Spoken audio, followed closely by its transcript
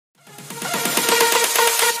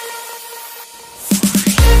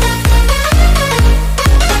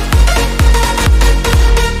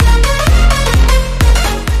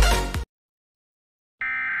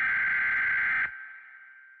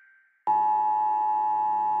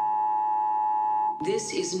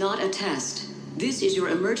This is not a test. This is your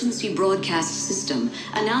emergency broadcast system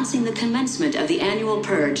announcing the commencement of the annual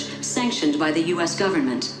purge sanctioned by the U.S.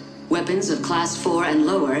 government. Weapons of Class 4 and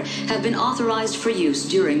lower have been authorized for use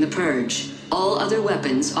during the purge. All other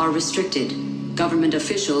weapons are restricted. Government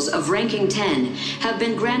officials of ranking 10 have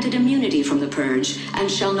been granted immunity from the purge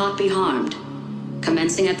and shall not be harmed.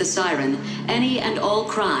 Commencing at the siren, any and all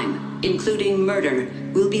crime, including murder,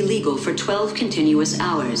 will be legal for 12 continuous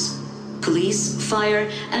hours. Police, fire,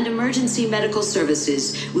 and emergency medical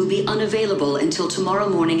services will be unavailable until tomorrow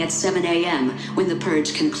morning at 7 a.m. when the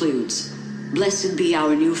purge concludes. Blessed be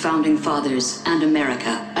our new founding fathers and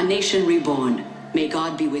America, a nation reborn. May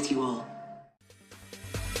God be with you all.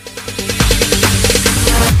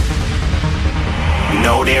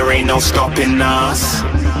 No, there ain't no stopping us.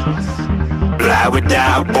 Fly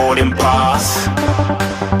without boarding pass.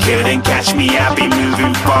 Couldn't catch me, I'll be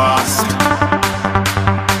moving fast.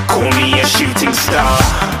 Call me a shooting star.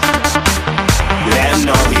 Let 'em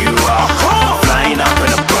know who you are. Flying up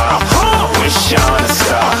in a bar. Wish on a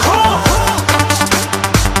star.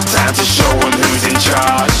 Time to show 'em who's in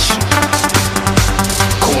charge.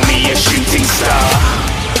 Call me a shooting star.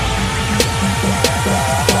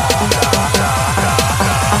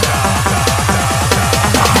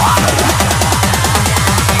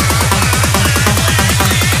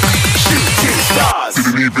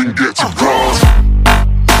 Didn't even get to cross.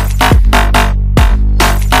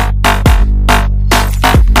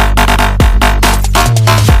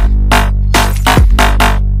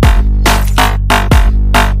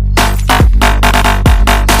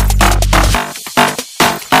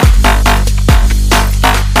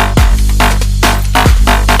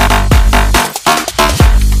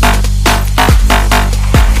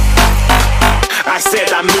 I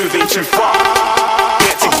said I'm moving too far.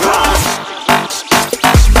 Get to glass.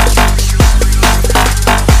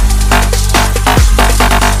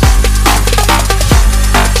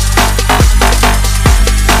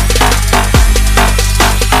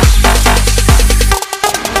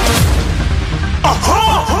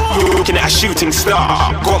 Looking at a shooting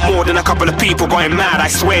star. Got more than a couple of people going mad. I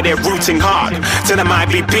swear they're rooting hard. Tell them I'd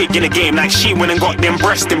be big in the game like she went and got them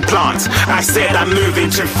breast implants. I said I'm moving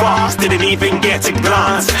too fast. Didn't even get a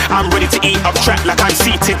glance. I'm ready to eat up track like I'm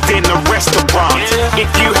seated in a restaurant. If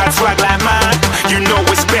you had swag like mine, you know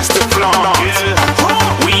it's best to flaunt.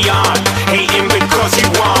 We aren't hating because you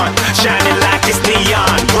aren't. Shining like it's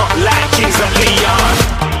neon. Rock like kings of Leon.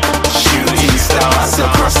 Shooting stars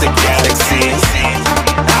across the galaxy.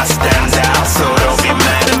 I stand out, so don't be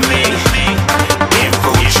mad at me.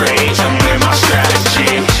 Infiltrate, I'm with my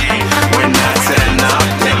strategy. When I turn up,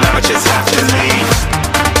 then I just have to leave.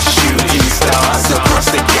 Shooting stars across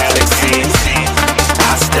the galaxy.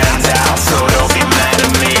 I stand out, so don't be mad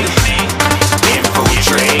at me.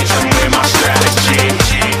 Infiltrate, I'm with my strategy.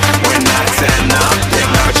 When I turn up, then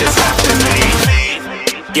I just have to leave.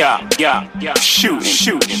 Yeah, shooting. Yeah,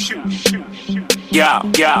 shooting. Yeah,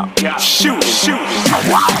 shooting.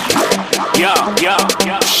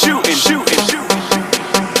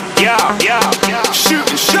 Yeah,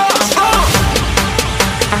 shooting shots.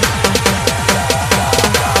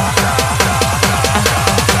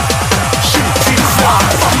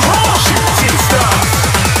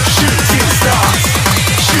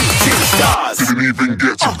 Shooting stars. Didn't even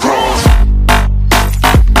get to cross.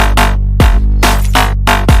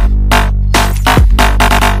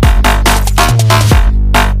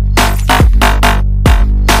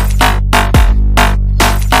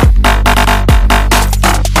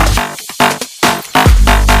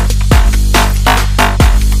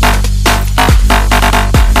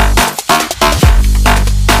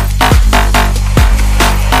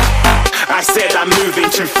 I said I'm moving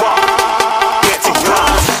too far. Get to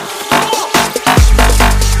glass.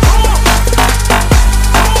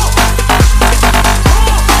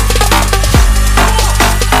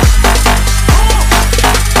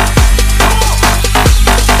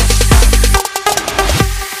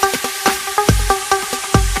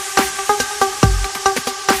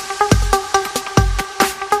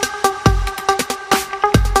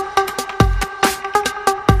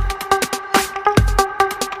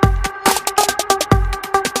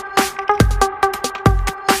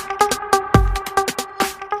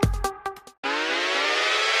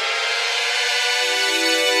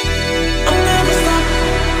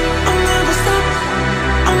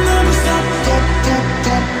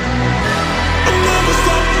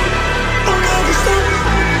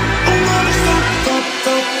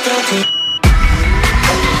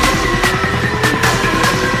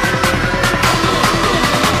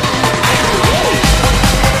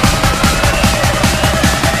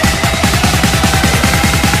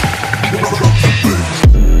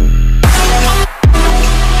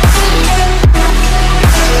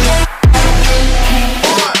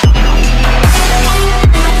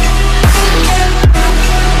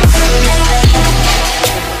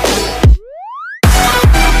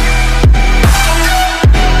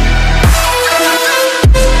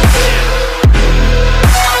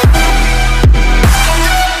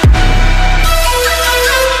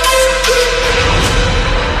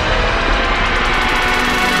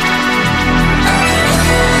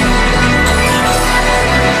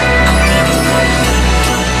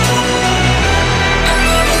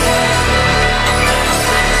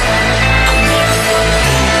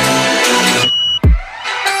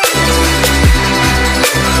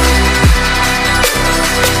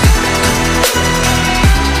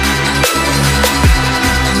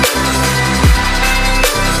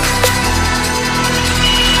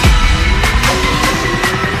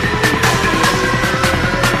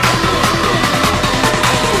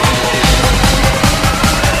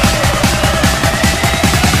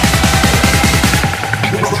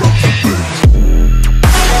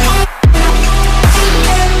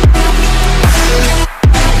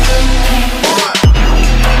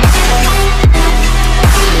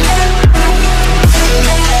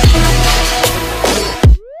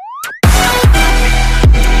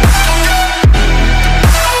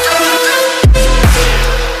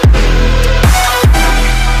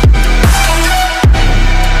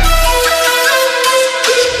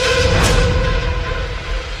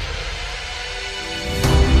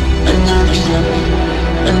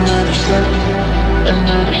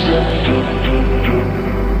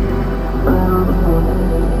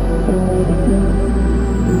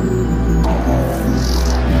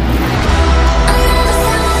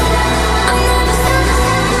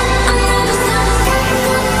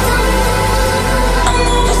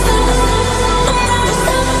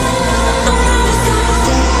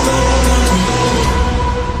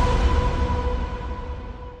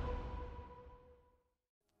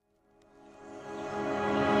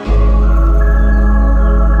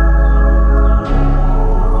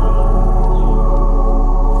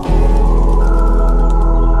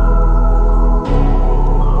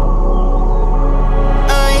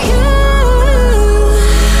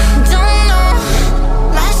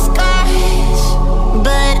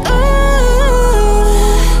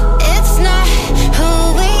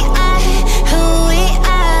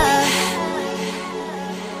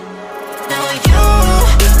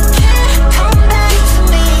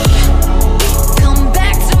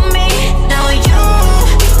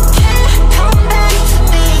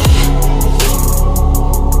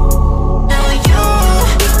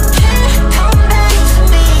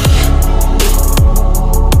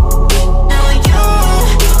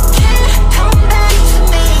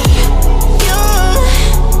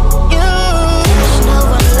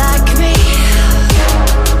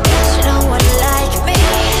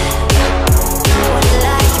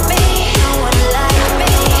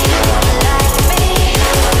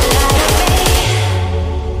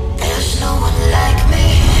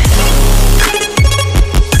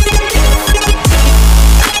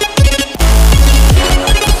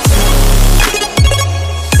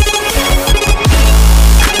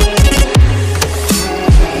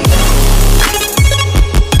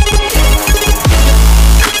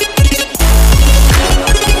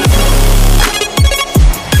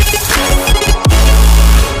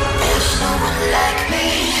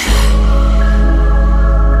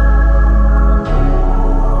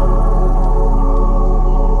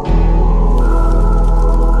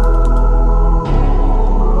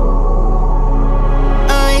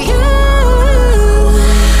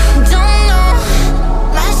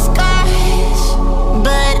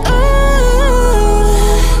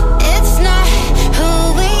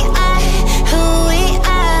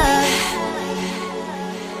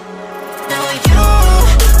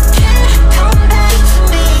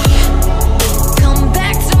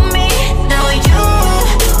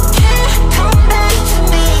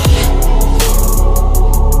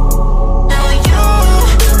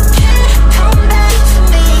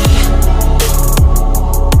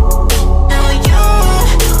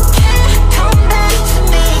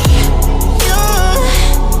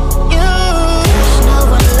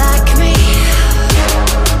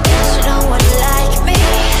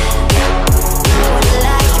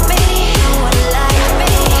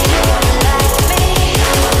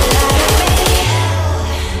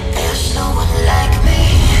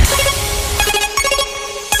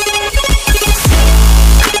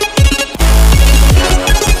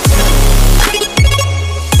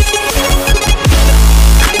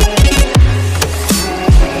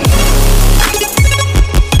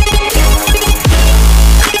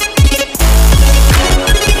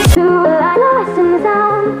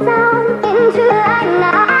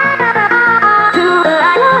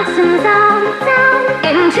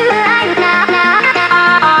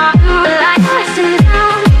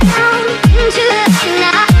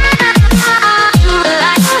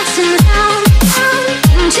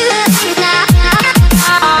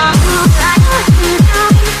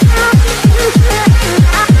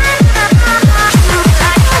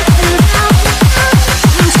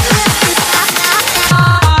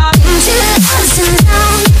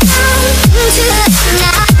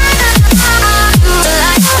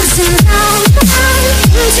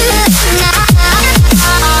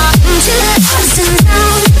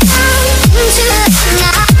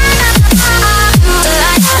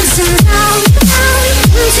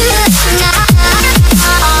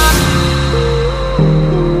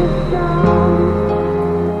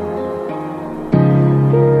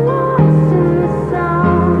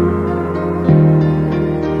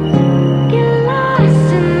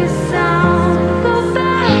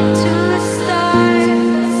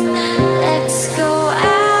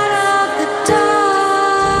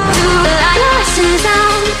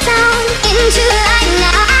 Into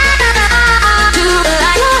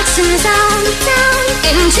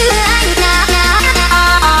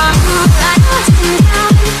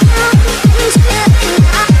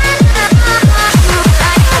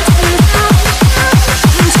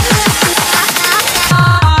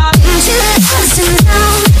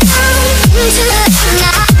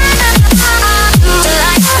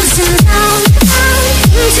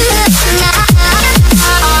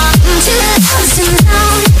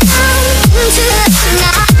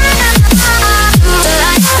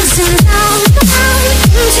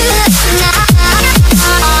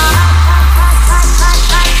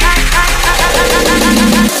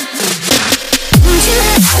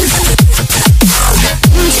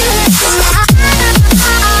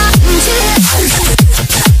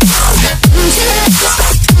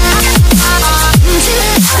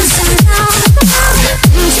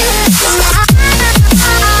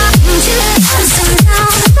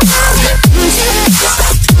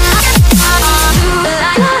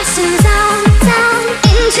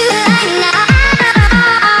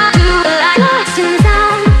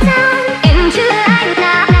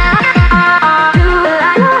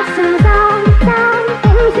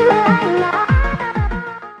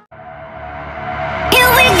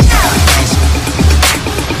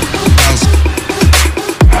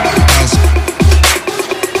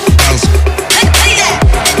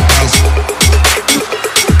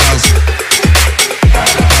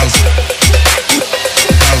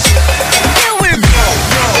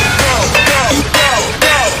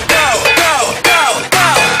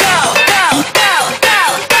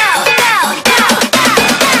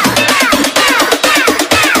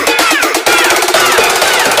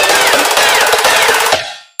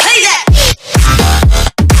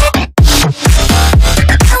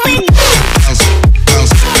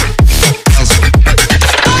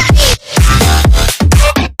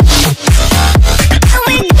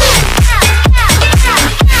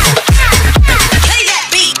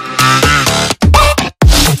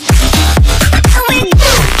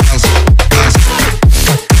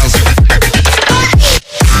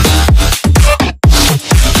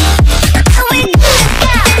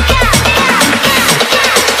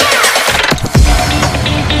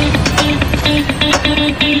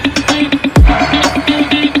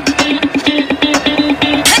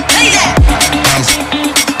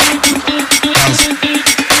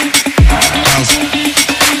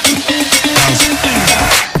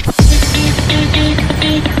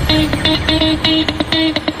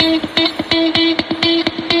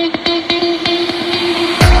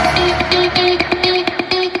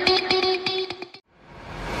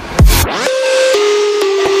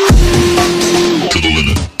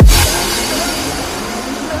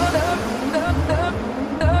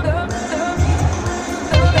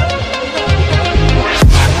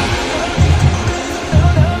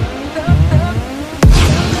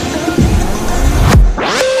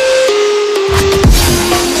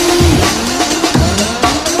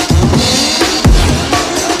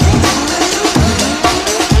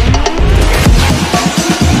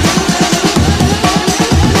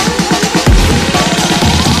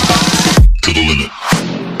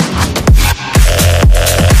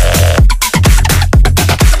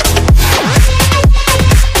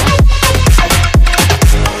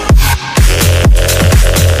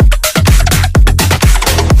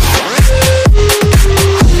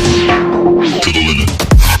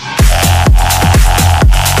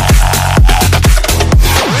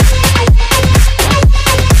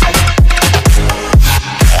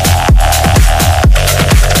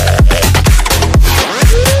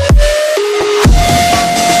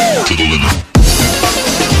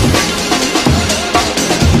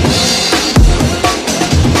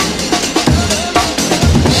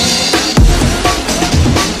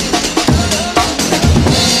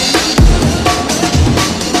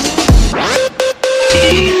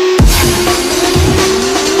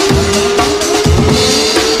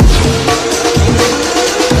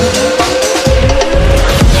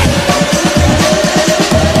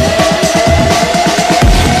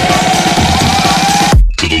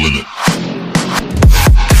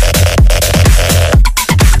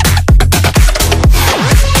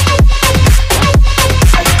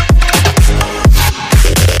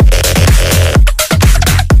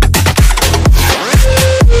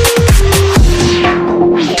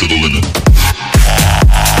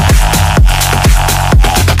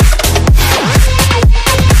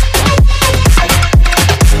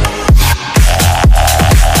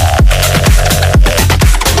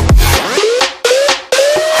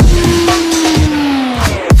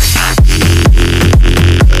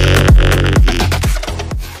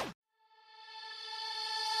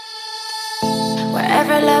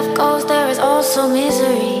goes, there is also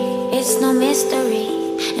misery. It's no mystery.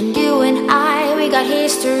 And you and I, we got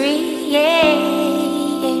history, yeah.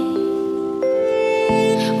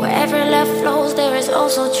 Wherever love flows, there is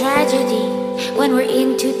also tragedy when we're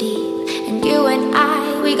in too deep. And you and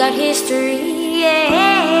I, we got history,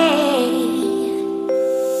 yeah.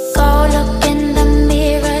 Go look in the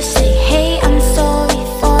mirror, say, hey, I'm sorry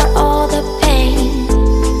for all the pain.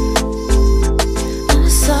 I'm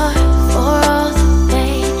sorry for all the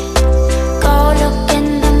pain. Go look in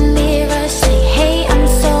the mirror, say, hey, I'm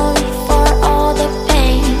sorry for all the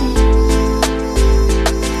pain.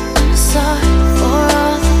 I'm sorry for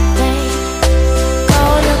all the pain. Go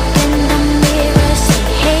look in the mirror, say,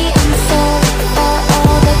 hey, I'm sorry for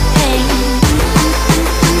all the pain.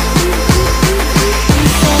 I'm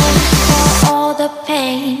sorry for all the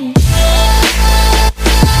pain.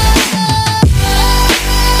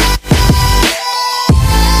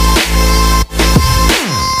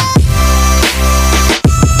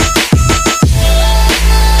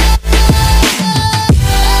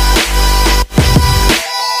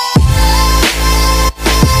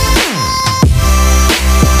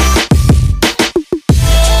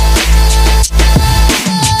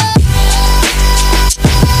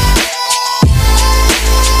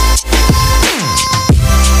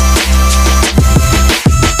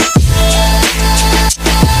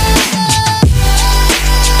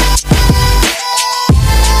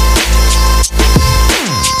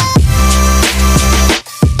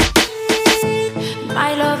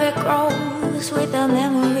 My love, it grows with the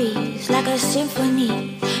memories like a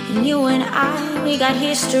symphony. And you and I, we got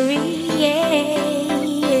history, yeah.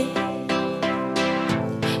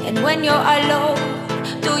 And when you're alone,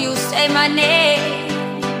 do you say my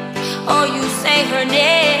name or you say her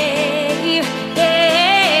name? Yeah.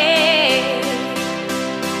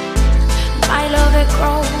 My love, it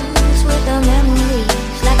grows with the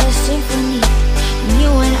memories like a symphony. And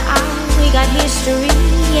you and I, we got history,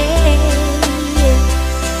 yeah.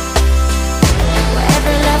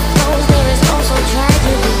 Wherever love flows, there is also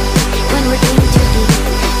tragedy when we're in too deep.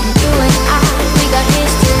 And you and I, we got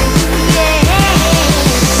history, yeah.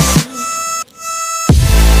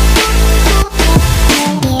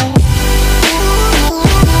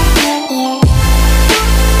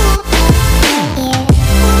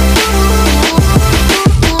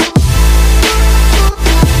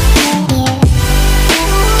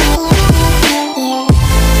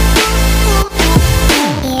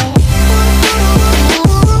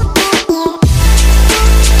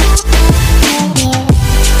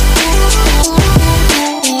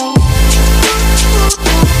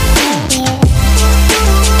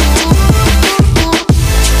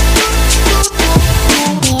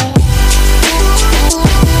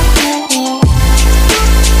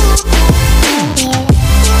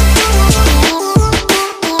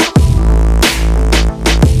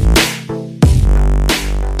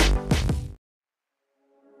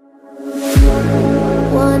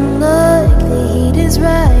 One look, the heat is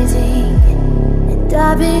rising, and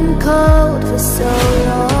I've been cold for so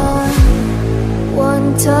long.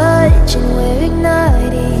 One touch and we're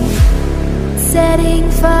igniting, setting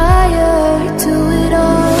fire to it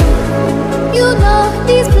all. You know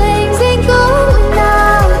these flames ain't going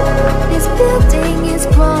out. This building is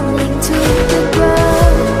crumbling to the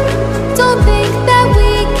ground. Don't think that we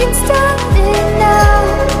can stop it now,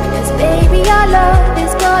 'cause baby, our love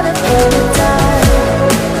is gonna burn it down.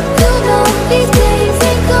 You know these days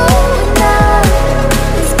ain't going out.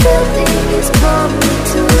 This building is crumbling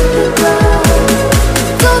to the ground.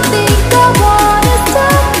 Don't think I wanna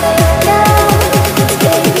stop it now, 'cause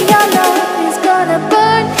baby, our love is gonna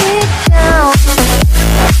burn it down.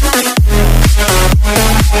 Burn it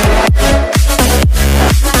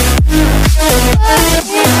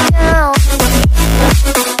down.